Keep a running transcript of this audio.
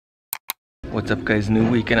What's up guys,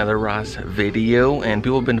 new week, another Ross video, and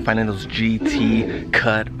people have been finding those GT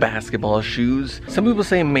cut basketball shoes. Some people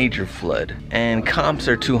say major flood, and comps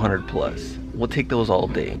are 200 plus. We'll take those all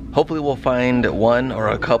day. Hopefully we'll find one or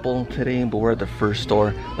a couple today, but we're at the first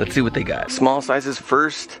store. Let's see what they got. Small sizes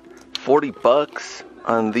first, 40 bucks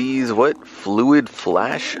on these, Fluid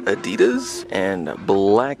Flash Adidas, and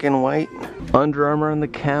black and white. Under Armour on the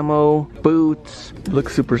camo, boots.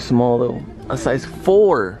 Looks super small though. A size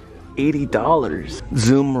 4. $80.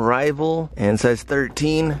 Zoom Rival and size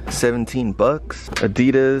 13, 17 bucks.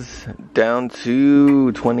 Adidas down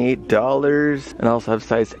to $28, and I also have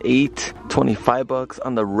size 8, 25 bucks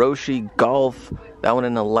on the Roshi Golf. That one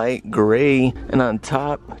in a light gray, and on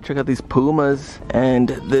top, check out these Pumas, and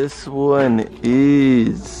this one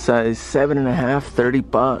is size 7.5, 30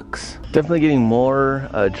 bucks. Definitely getting more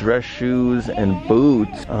dress shoes and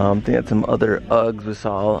boots. I think that's some other Uggs we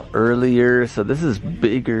saw earlier. So this is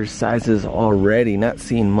bigger sizes already. Not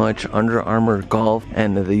seeing much. Under Armour Golf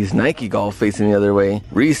and these Nike Golf facing the other way.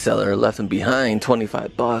 Reseller left them behind,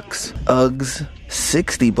 25 bucks. Uggs,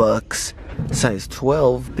 60 bucks. Size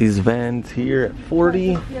 12. These Vans here at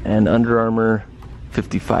 40, and Under Armour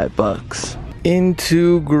 55 bucks.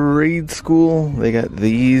 Into grade school, they got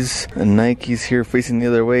these Nikes here facing the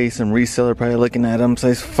other way. Some reseller probably looking at them.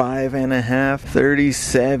 Size 5.5,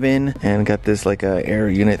 37, and got this like a air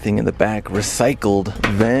unit thing in the back. Recycled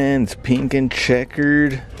Vans, pink and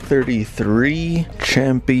checkered, 33.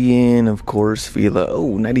 Champion, of course, Fila.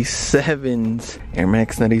 Oh, 97s, Air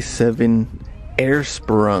Max 97.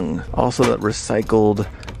 Airsprung, also that recycled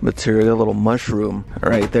material, a little mushroom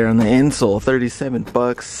right there on the insole, 37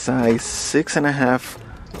 bucks, size 6.5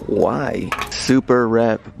 Y. Super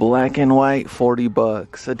Rep, black and white, 40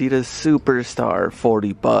 bucks. Adidas Superstar,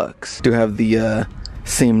 40 bucks. Do have the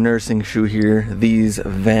same nursing shoe here. These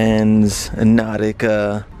Vans,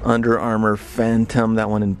 Nautica, Under Armour Phantom, that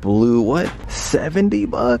one in blue, 70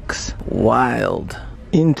 bucks? Wild.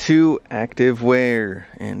 Into active wear,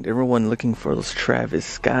 and everyone looking for those Travis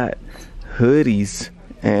Scott hoodies,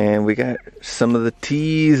 and we got some of the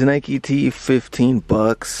tees. Nike tee, 15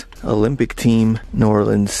 bucks. Olympic team, New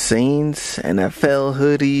Orleans Saints, NFL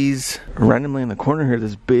hoodies. Randomly in the corner here,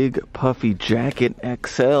 this big puffy jacket,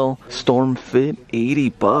 XL Storm Fit, 80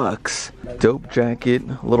 bucks. Dope jacket,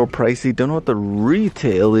 a little pricey. Don't know what the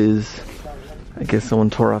retail is. I guess someone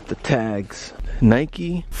tore off the tags.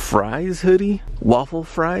 Nike Fries hoodie, waffle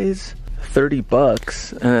fries, 30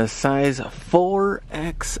 bucks, and a size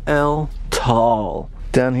 4XL tall.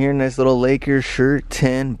 Down here, nice little Lakers shirt,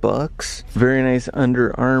 10 bucks. Very nice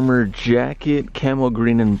Under Armour jacket, camo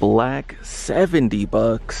green and black, 70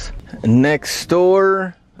 bucks. Next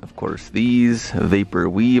store, of course, these Vapor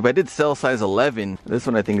Weave. I did sell size 11. This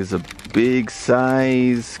one I think is a big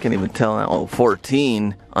size. Can't even tell now. Oh,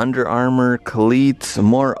 14. Under Armour cleats.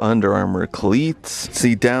 More Under Armour cleats.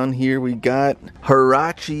 See, down here we got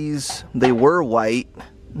Huaraches. They were white.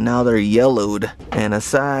 Now they're yellowed. And a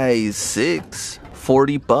size 6.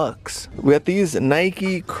 40 bucks. We got these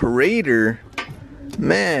Nike Crater.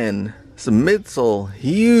 Man, it's a midsole.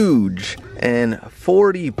 Huge. And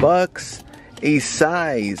 40 bucks. A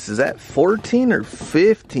size, is that 14 or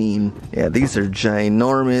 15? Yeah, these are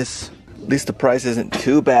ginormous. At least the price isn't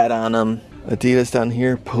too bad on them. Adidas down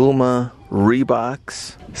here, Puma,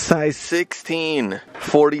 Reeboks. Size 16,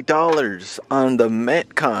 $40 on the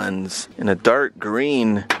Metcons in a dark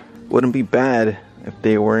green. Wouldn't be bad if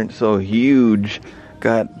they weren't so huge.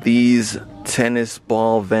 Got these tennis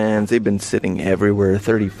ball Vans. They've been sitting everywhere,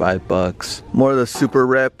 35 bucks. More of the Super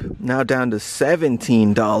Rep, now down to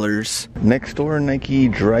 $17. Next door, Nike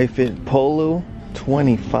Dry Fit Polo,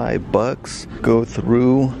 25 bucks. Go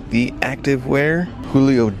through the activewear.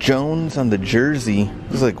 Julio Jones on the jersey.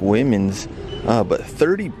 This is like women's, but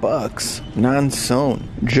 30 bucks, non-sewn.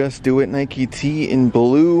 Just Do It Nike tee in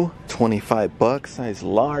blue, 25 bucks, size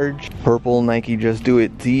large. Purple Nike Just Do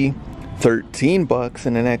It tee, 13 bucks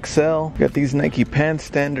in an XL. Got these Nike pants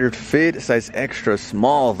standard fit, size extra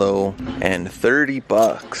small though, and 30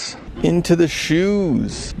 bucks. Into the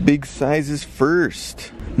shoes, big sizes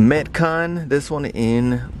first. Metcon, this one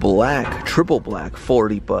in black, triple black,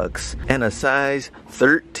 40 bucks, and a size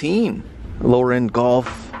 13. Lower end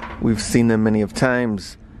golf, we've seen them many of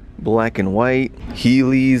times. Black and white.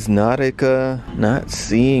 Heelys, Nautica, not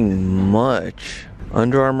seeing much.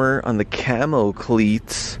 Under Armour on the camo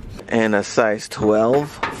cleats, and a size 12,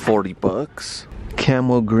 40 bucks.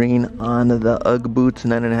 Camo green on the Ugg boots,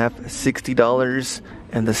 9.5, $60.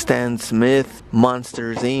 And the Stan Smith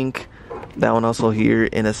Monsters Inc., That one also here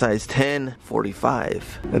in a size 10, $45.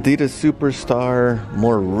 Adidas Superstar,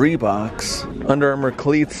 more Reeboks. Under Armour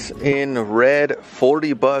cleats in red,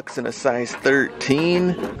 $40 in a size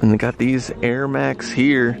 13. And they got these Air Max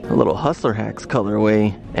here, a little Hustler Hacks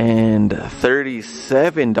colorway, and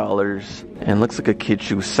 $37. And looks like a kid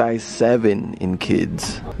shoe, size 7 in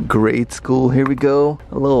kids. Grade school, here we go.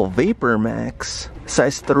 A little Vapor Max,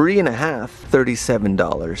 size 3.5,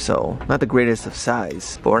 $37. So not the greatest of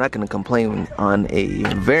size, but we're not gonna complain on a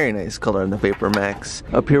very nice color on the Vapor Max.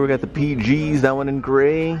 Up here we got the PGs, that one in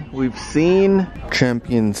gray. We've seen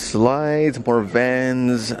Champion slides, more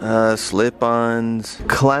Vans, slip-ons.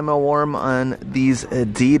 Clima Warm on these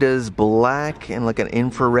Adidas black and like an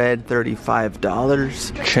infrared,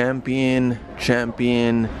 $35.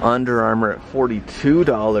 Champion Under Armour at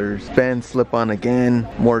 $42. Vans slip-on again,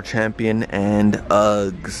 more Champion, and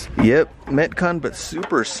Uggs. Yep, Metcon, but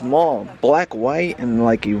super small. Black, white, and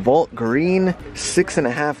like a Vault green.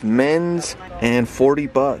 6.5 men's and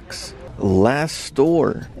 $40. Last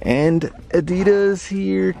store. And Adidas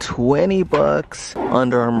here, $20.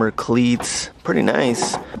 Under Armour cleats, pretty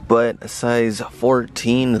nice, but a size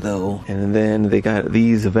 14 though. And then they got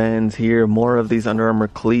these Vans here, more of these Under Armour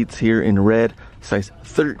cleats here in red, size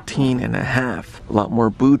 13.5. A lot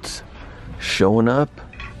more boots showing up.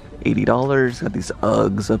 $80. Got these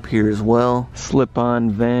Uggs up here as well.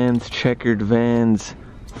 Slip-on Vans, checkered Vans,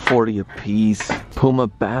 $40 a piece. Puma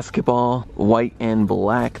basketball, white and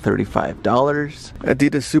black, $35.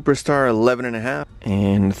 Adidas Superstar, $11.5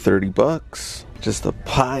 and $30. Just a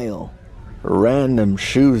pile random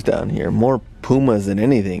shoes down here. More Pumas than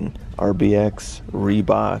anything. RBX,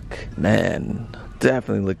 Reebok. Man,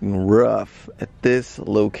 definitely looking rough at this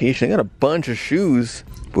location. I got a bunch of shoes,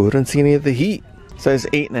 but we don't see any of the heat. Size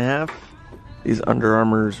 8.5. These Under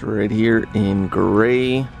Armours right here in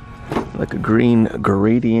gray, like a green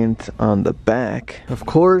gradient on the back. Of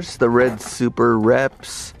course, the red Super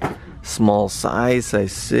Reps, small size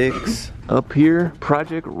 6. Up here,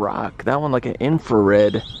 Project Rock. That one like an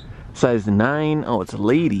infrared, size 9. Oh, it's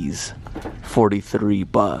ladies, $43.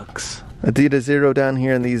 Adidas Zero down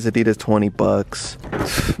here, and these Adidas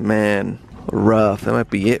 $20. Man, rough. That might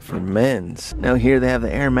be it for men's. Now here they have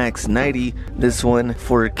the Air Max 90. This one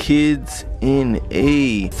for kids in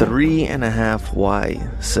a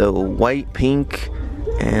 3.5Y. So white, pink,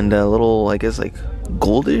 and a little, I guess, like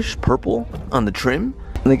goldish purple on the trim.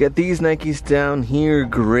 And they got these Nikes down here,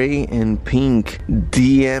 gray and pink,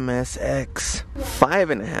 DMSX,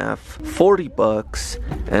 5.5, $40.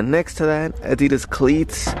 And next to that, Adidas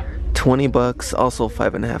cleats, $20, also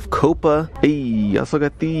 5.5 Copa. Hey, also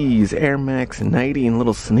got these Air Max 90 in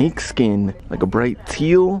little snakeskin, like a bright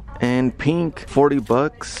teal and pink,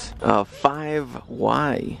 $40,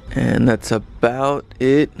 5Y. And that's about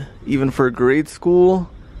it, even for grade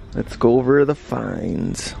school. Let's go over the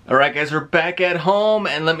finds. Alright guys, we're back at home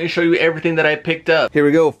and let me show you everything that I picked up. Here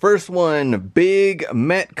we go. First one, big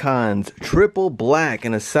Metcons, triple black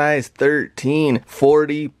in a size 13,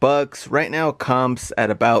 $40. Right now comps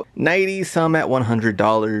at about 90, some at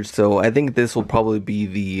 $100. So I think this will probably be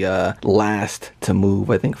the last to move,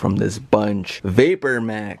 I think, from this bunch. Vapor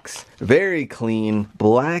Max, very clean,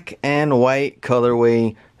 black and white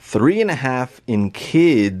colorway, 3.5 in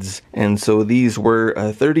kids, and so these were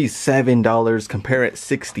 $37, compare at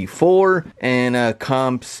 $64, and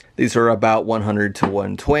comps, these are about 100 to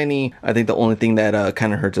 120. I think the only thing that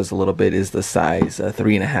kind of hurts us a little bit is the size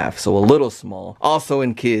 3.5, so a little small. Also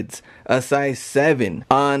in kids, a size 7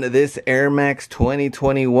 on this Air Max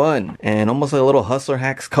 2021, and almost like a little Hustler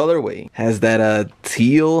Hacks colorway. Has that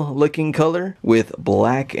teal looking color with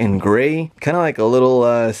black and gray, kind of like a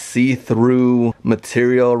little see-through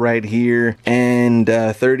material right here, and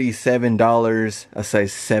 $37, a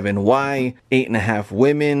size 7Y, 8.5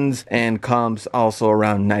 women's, and comps also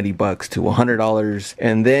around $90 to $100.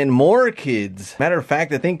 And then more kids, matter of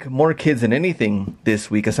fact, I think more kids than anything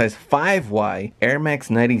this week, a size 5Y, Air Max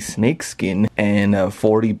 90 snakeskin, and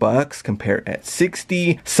 $40, compare at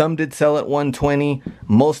 $60. Some did sell at $120,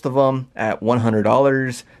 most of them at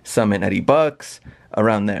 $100, some at $90,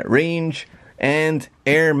 around that range. And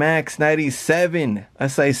Air Max 97, a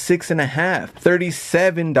size 6.5,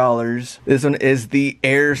 $37. This one is the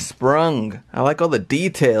Airsprung. I like all the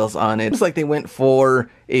details on it. Looks like they went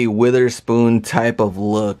for a Witherspoon type of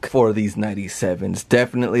look for these 97s.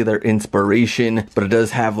 Definitely their inspiration, but it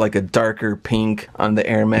does have like a darker pink on the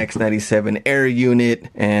Air Max 97 Air unit,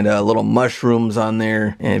 and little mushrooms on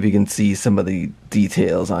there. And if you can see some of the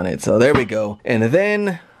details on it. So there we go. And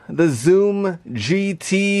then the Zoom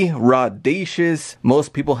GT Raudacious.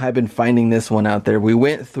 Most people have been finding this one out there. We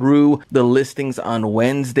went through the listings on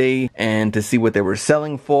Wednesday and to see what they were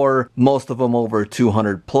selling for. Most of them over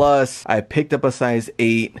 200 plus. I picked up a size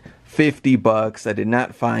 8. 50 bucks. I did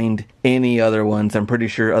not find any other ones. I'm pretty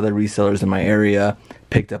sure other resellers in my area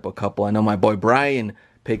picked up a couple. I know my boy Brian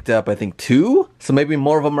picked up, I think, 2. So maybe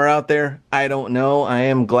more of them are out there. I don't know. I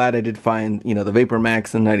am glad I did find, you know, the Vapor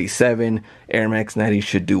Max and 97. Air Max 90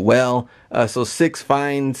 should do well. So 6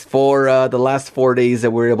 finds for the last 4 days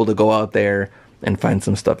that we were able to go out there and find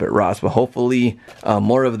some stuff at Ross, but hopefully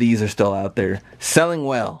more of these are still out there selling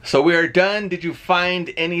well. So we are done. Did you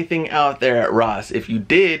find anything out there at Ross? If you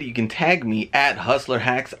did, you can tag me at Hustler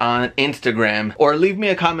Hacks on Instagram or leave me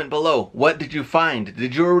a comment below. What did you find?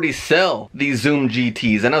 Did you already sell these Zoom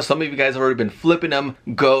GTs? I know some of you guys have already been flipping them,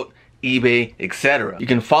 GOAT, eBay, etc. You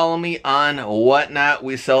can follow me on Whatnot.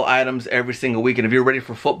 We sell items every single week, and if you're ready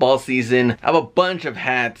for football season, I have a bunch of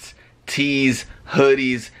hats, tees,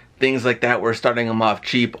 hoodies, things like that. We're starting them off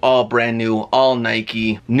cheap, all brand new, all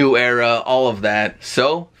Nike, new era, all of that.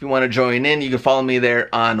 So if you want to join in, you can follow me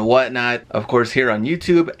there on Whatnot, of course here on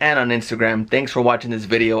YouTube and on Instagram. Thanks for watching this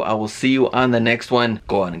video. I will see you on the next one.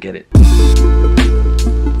 Go on and get it.